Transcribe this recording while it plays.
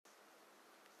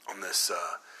on this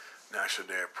National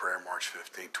Day of Prayer, March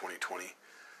 15, 2020.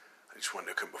 I just wanted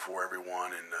to come before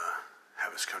everyone and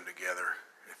have us come together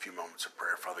in a few moments of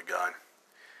prayer. Father God,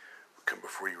 we come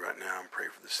before you right now and pray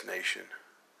for this nation,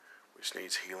 which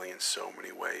needs healing in so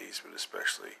many ways, but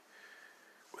especially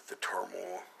with the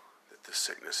turmoil that this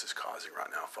sickness is causing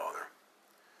right now, Father.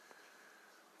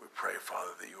 We pray,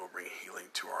 Father, that you will bring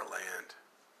healing to our land,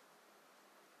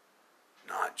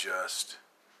 not just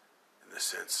in the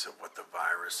sense of what the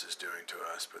virus is doing to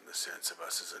us, but in the sense of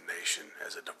us as a nation,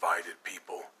 as a divided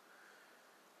people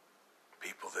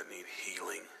that need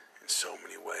healing in so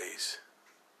many ways,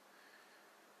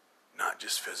 not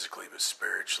just physically, but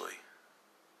spiritually.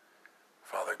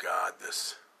 Father God,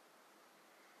 this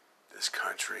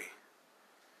country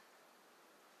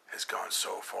has gone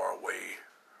so far away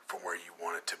from where you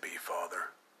want it to be,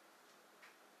 Father.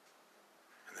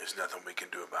 And there's nothing we can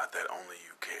do about that. Only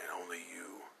you can. Only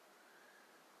you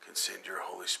can send your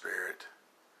Holy Spirit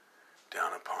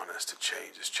down upon us to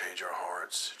change us, change our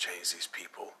hearts, change these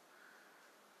people,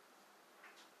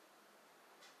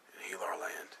 and heal our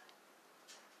land.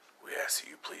 We ask that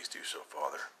you please do so,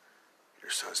 Father. In your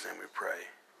Son's name we pray.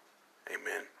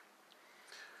 Amen.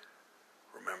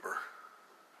 Remember,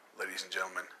 ladies and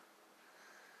gentlemen,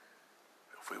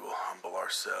 if we will humble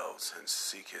ourselves and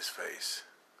seek his face,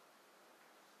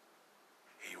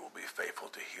 he will be faithful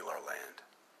to heal our land.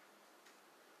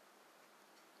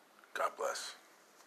 God bless.